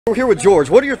We're here with George.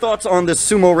 What are your thoughts on this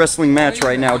sumo wrestling match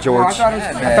right now, George? Well,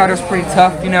 I thought it was pretty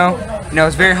tough, you know.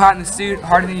 It's very hot in the suit,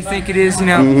 harder than you think it is, you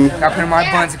know. Got put in my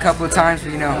buns a couple of times,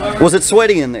 but you know. Was it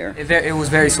sweaty in there? It was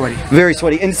very sweaty. Very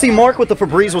sweaty. And see, Mark with the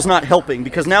Febreze was not helping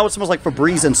because now it smells like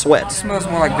Febreze and sweat. It smells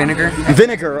more like vinegar.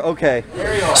 Vinegar, okay.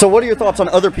 So what are your thoughts on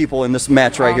other people in this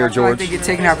match right here, George? They get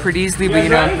taken out pretty easily, but you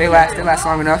know, they last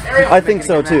long enough. I think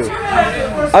so too.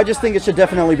 I just think it should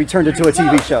definitely be turned into a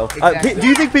TV show. Do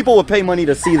you think people would pay money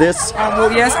to see this?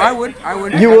 Well, yes, I would.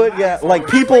 You would, yeah. Like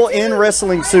people in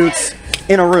wrestling suits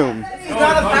in a room.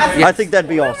 Yes. I think that'd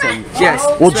be awesome. Yes.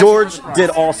 Well, George did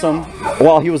awesome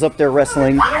while he was up there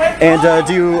wrestling. And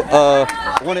do you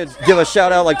want to give a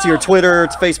shout out, like to your Twitter,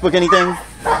 to Facebook, anything?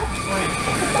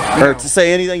 Or to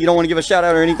say anything? You don't want to give a shout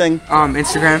out or anything?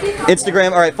 Instagram.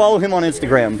 Instagram. All right, follow him on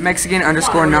Instagram.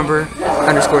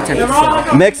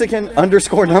 Mexican_number_1057.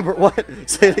 Mexican_number what?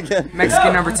 Say it again.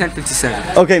 Mexican number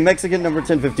 1057. Okay, Mexican number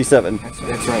 1057.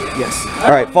 That's right. Yes.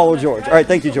 All right, follow George. All right,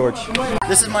 thank you, George.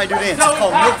 This is my new dance. It's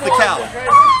called Milk the Cow.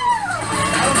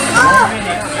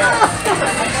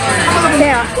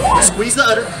 Yeah. Squeeze the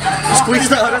udder. Squeeze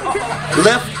the udder.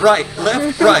 Left, right.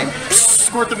 Left, right.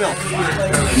 Squirt the milk.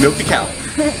 Milk the cow.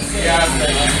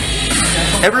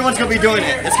 Everyone's gonna be doing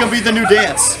it. It's gonna be the new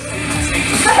dance.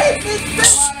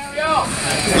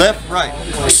 Left, right.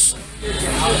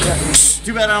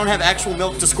 Too bad I don't have actual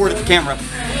milk to squirt at the camera.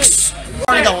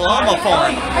 Starting a llama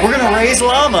farm. We're gonna raise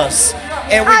llamas.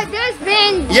 And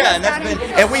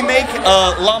we make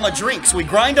llama drinks. We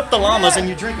grind up the llamas and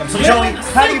you drink them. So Joey,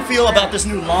 how do you feel about this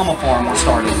new llama farm we're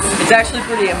starting? It's actually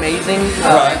pretty amazing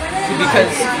because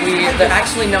they're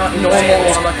actually not normal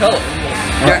llama color.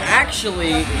 They're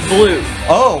actually blue.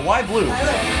 Oh, why blue?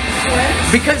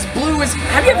 Because blue is...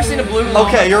 Have you ever seen a blue llama?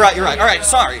 Okay, you're right. All right,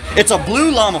 sorry. It's a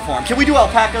blue llama farm. Can we do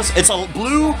alpacas? It's a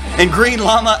blue and green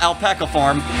llama alpaca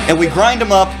farm, and we grind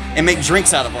them up and make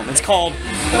drinks out of them. It's called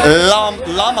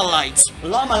Llama Lights.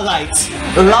 Llama Lights.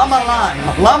 Llama Lime.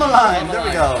 Llama Lime. There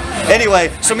we go. Anyway,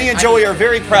 so me and Joey are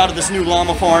very proud of this new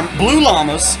llama farm, Blue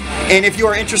Llamas, and if you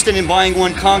are interested in buying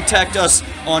one, contact us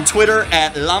on Twitter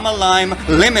at Llama Lime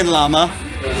Lemon Llama.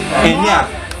 And yeah,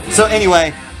 so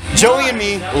anyway, Joey and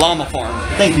me, llama farm.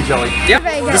 Thank you, Joey. Yep.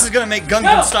 This is gonna make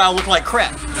Gungan style look like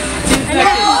crap. 10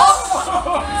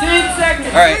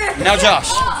 seconds. All right, now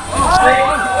Josh.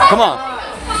 Come on.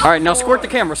 All right, now squirt the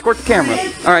camera. Squirt the camera.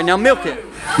 All right, now milk it.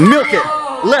 Milk it.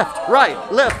 Left, right,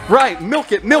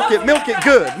 milk it, milk it, milk it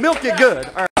good, milk it good.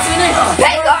 All right.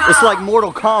 It's like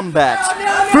Mortal Kombat.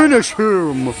 Finish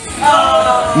him.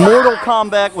 Mortal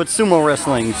Kombat with sumo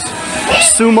wrestling.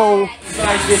 Sumo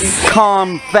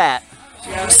Combat.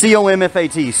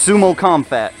 C-O-M-F-A-T. Sumo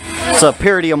Combat. It's a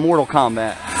parody of Mortal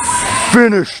Kombat.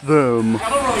 Finish them.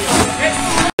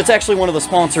 It's actually one of the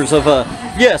sponsors of,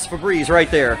 yes, Febreze right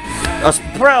there. A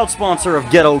proud sponsor of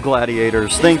Ghetto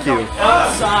Gladiators. Thank you.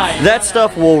 That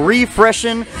stuff will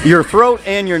refreshen your throat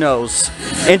and your nose.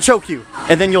 And choke you.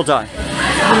 And then you'll die.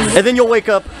 And then you'll wake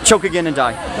up, choke again, and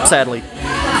die. Sadly.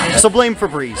 So blame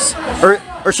Febreze.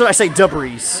 Or should I say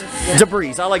Debris?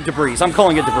 Debris. I like Debris. I'm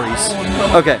calling it Debris.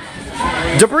 Okay.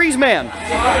 Debris Man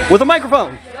with a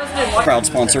microphone. Proud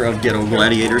sponsor of Ghetto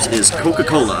Gladiators is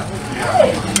Coca-Cola.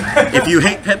 If you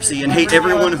hate Pepsi and hate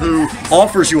everyone who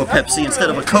offers you a Pepsi instead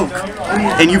of a Coke,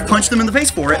 and you've punched them in the face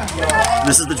for it,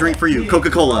 this is the drink for you.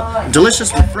 Coca-Cola.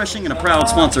 Delicious, refreshing, and a proud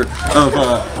sponsor of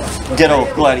Ghetto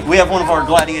Gladiators. We have one of our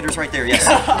gladiators right there, yes.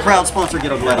 Proud sponsor of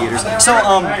Ghetto Gladiators. So,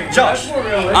 Josh,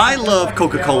 I love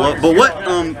Coca-Cola, but what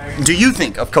do you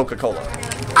think of Coca-Cola?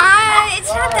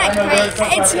 It's not that great.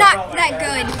 It's not that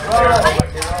good.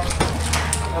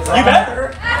 You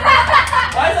better.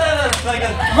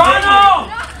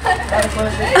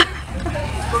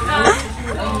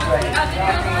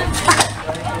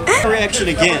 Reaction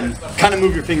again. Kind of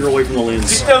move your finger away from the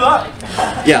lens.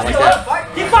 Yeah, like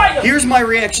that. Here's my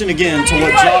reaction again to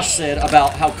what Josh said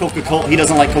about how Coca-Cola, he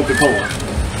doesn't like Coca-Cola.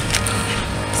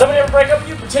 Somebody ever break up with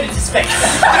you? Pretend it's his face.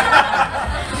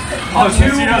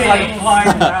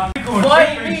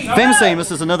 Famous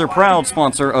Amos is another proud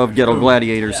sponsor of Ghetto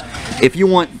Gladiators. If you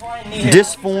want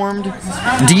disformed,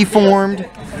 deformed,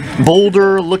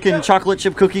 boulder-looking chocolate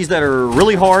chip cookies that are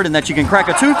really hard and that you can crack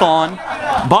a tooth on,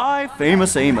 buy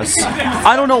Famous Amos.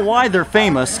 I don't know why they're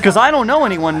famous, because I don't know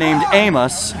anyone named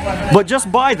Amos, but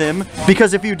just buy them,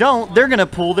 because if you don't, they're going to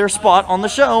pull their spot on the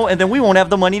show, and then we won't have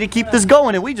the money to keep this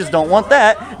going, and we just don't want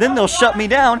that. Then they'll shut me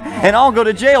down, and I'll go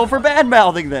to jail for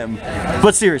bad-mouthing them.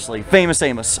 But seriously, Famous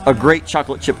Amos, a great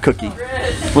chocolate chip cookie.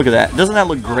 Look at that. Doesn't that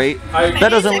look great? That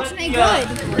doesn't look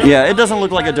good. Yeah, it doesn't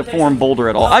look like a deformed boulder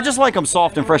at all. I just like them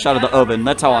soft and fresh out of the oven.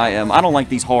 That's how I am. I don't like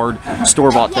these hard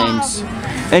store-bought things.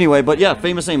 Anyway, but yeah,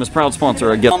 Famous Amos, proud proud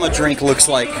sponsor of Llama drink looks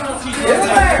like.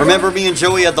 Remember me and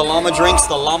Joey had the llama drinks,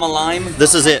 the llama lime?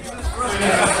 This is it.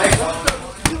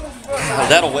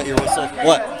 That'll wet your whistle.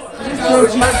 What?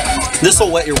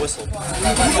 This'll wet your whistle.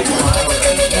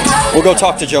 We'll go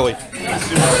talk to Joey.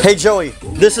 Hey Joey,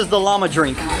 this is the llama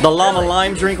drink. The llama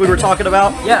lime drink we were talking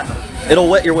about? Yeah. It'll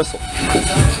wet your whistle.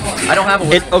 I don't have a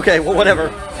whistle. Okay, well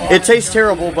whatever. It tastes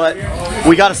terrible, but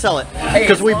we gotta sell it.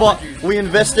 Because we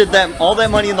invested all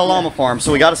that money in the llama farm,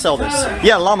 so we gotta sell this.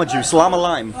 Yeah, llama juice, llama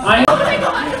lime.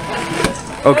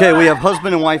 Okay, we have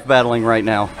husband and wife battling right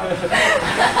now.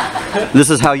 This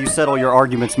is how you settle your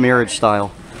arguments marriage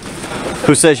style.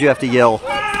 Who says you have to yell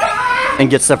and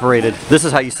get separated? This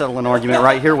is how you settle an argument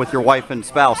right here with your wife and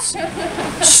spouse.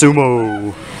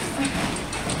 Sumo.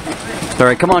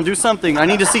 Alright, come on, do something. I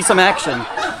need to see some action.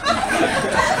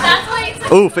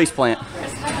 Ooh, faceplant.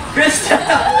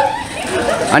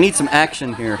 I need some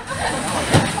action here.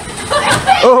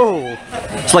 Oh!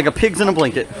 It's like a pig's in a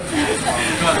blanket.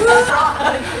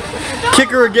 Kick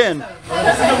her again.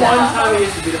 This is the one time we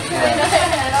used to be the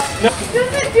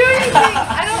Doesn't do anything.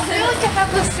 I don't feel like I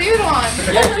have the suit on.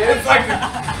 It's like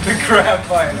the crab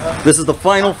fight, huh? This is the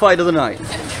final fight of the night.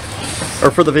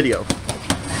 Or for the video.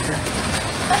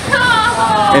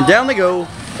 And down they go.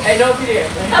 Hey, no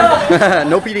PDA.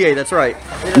 No PDA, that's right.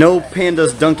 No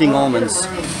pandas dunking almonds.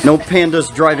 No pandas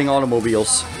driving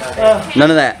automobiles. None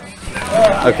of that.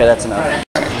 Okay, that's enough.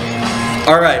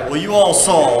 Alright, well you all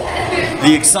saw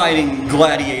the exciting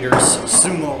gladiators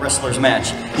sumo wrestlers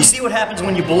match. You see what happens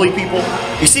when you bully people?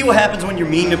 You see what happens when you're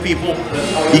mean to people?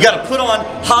 You gotta put on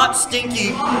hot,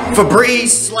 stinky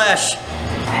Febreze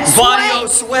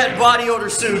 / body odor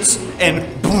suits and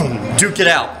boom, duke it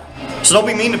out. So don't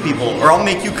be mean to people, or I'll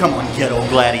make you come on Ghetto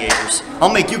Gladiators.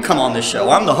 I'll make you come on this show.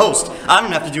 I'm the host. I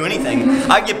don't have to do anything.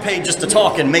 I get paid just to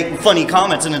talk and make funny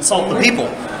comments and insult the people.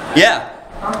 Yeah.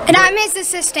 And I'm his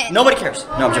assistant. Nobody cares.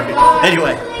 No, I'm joking.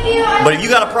 Anyway, but if you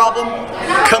got a problem,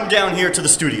 come down here to the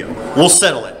studio. We'll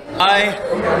settle it. I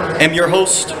am your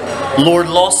host, Lord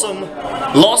Lawson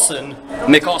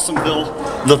McAwesomeville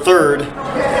III.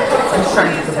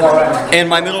 And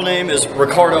my middle name is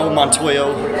Ricardo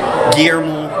Montoyo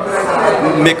Guillermo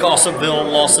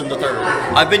McAwesomeville Lawson III.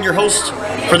 I've been your host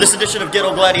for this edition of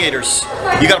Ghetto Gladiators.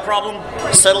 You got a problem?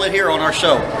 Settle it here on our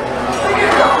show.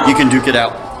 You can duke it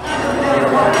out.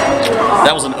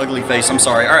 That was an ugly face, I'm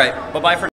sorry. Alright, bye-bye for now.